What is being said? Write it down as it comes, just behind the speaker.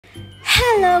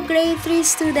Hello grade 3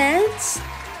 students!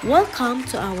 Welcome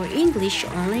to our English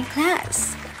online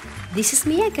class. This is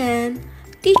me again,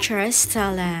 teacher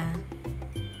Stella.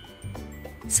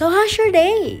 So how's your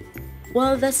day?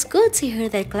 Well, that's good to hear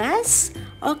that, class.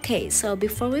 Okay, so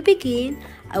before we begin,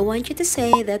 I want you to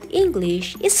say that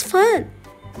English is fun.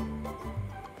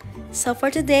 So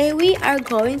for today, we are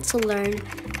going to learn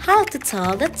how to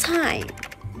tell the time.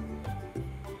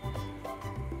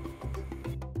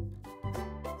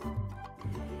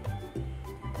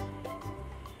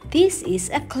 This is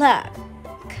a clock.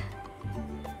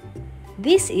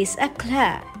 This is a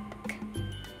clock.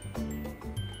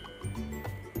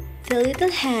 The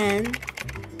little hand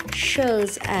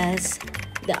shows us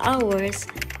the hours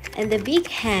and the big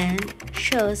hand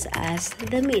shows us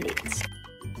the minutes.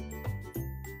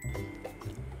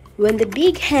 When the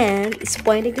big hand is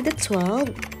pointing to the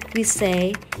 12, we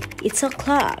say it's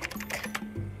o'clock.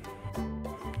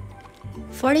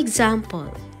 For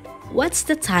example, what's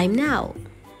the time now?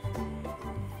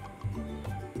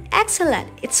 Excellent,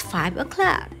 it's 5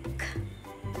 o'clock.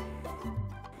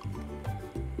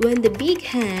 When the big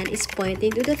hand is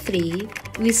pointing to the 3,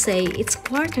 we say it's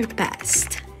quarter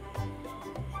past.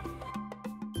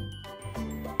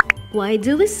 Why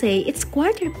do we say it's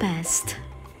quarter past?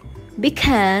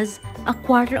 Because a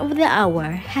quarter of the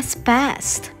hour has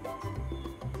passed.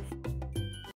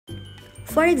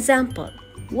 For example,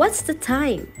 what's the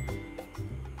time?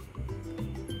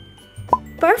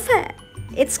 Perfect!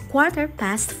 It's quarter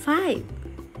past 5.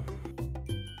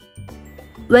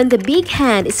 When the big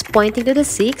hand is pointing to the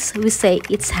 6, we say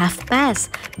it's half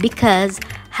past because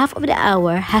half of the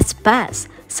hour has passed.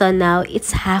 So now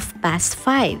it's half past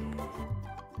 5.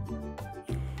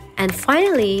 And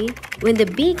finally, when the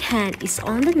big hand is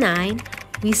on the 9,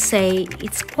 we say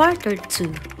it's quarter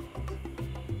to.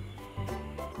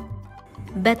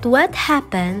 But what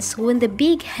happens when the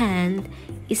big hand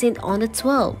isn't on the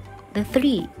 12, the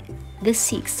 3, the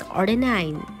 6, or the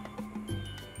 9?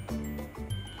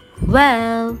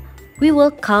 Well, we will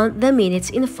count the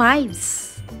minutes in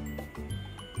fives.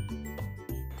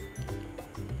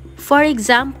 For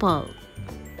example,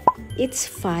 it's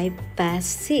 5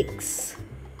 past 6,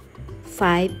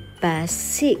 5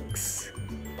 past 6,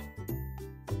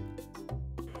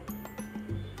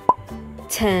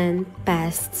 10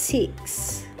 past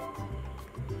 6,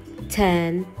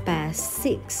 10 past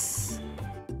 6.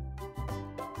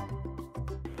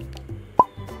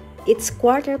 It's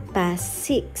quarter past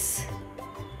 6.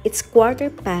 It's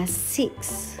quarter past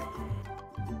 6.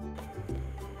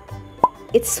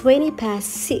 It's 20 past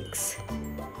 6.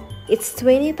 It's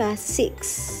 20 past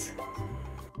 6.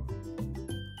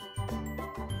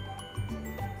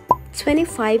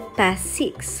 25 past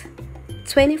 6.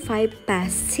 25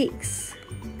 past 6.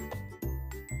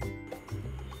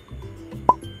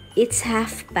 It's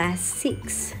half past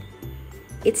 6.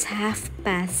 It's half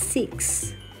past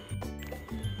 6.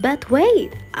 But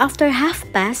wait, after half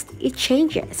past, it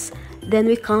changes. Then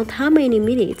we count how many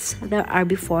minutes there are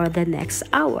before the next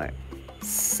hour.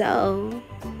 So,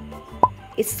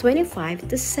 it's 25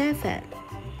 to 7.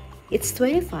 It's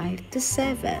 25 to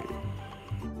 7.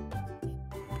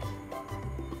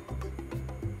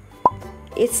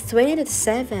 It's 20 to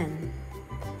 7.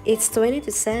 It's 20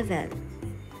 to 7.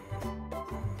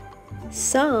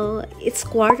 So, it's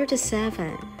quarter to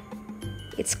 7.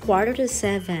 It's quarter to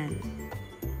 7.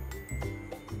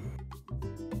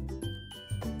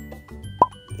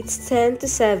 It's 10 to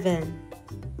 7.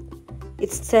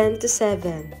 It's 10 to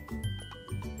 7.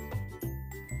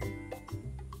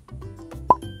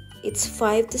 It's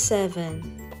 5 to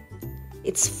 7.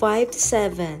 It's 5 to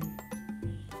 7.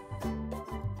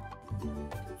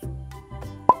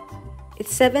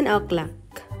 It's 7 o'clock.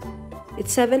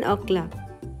 It's 7 o'clock.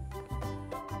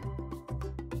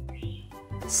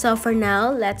 So for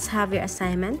now, let's have your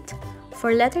assignment.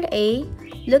 For letter A,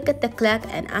 look at the clock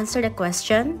and answer the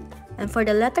question. And for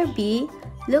the letter B,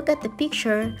 look at the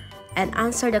picture and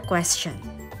answer the question.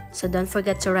 So don't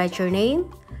forget to write your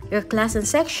name, your class and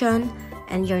section,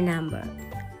 and your number.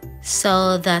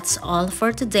 So that's all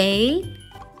for today.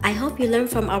 I hope you learned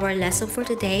from our lesson for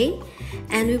today.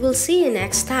 And we will see you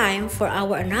next time for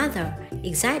our another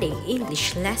exciting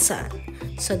English lesson.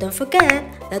 So don't forget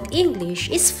that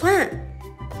English is fun.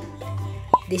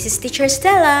 This is Teacher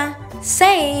Stella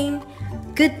saying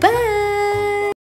goodbye.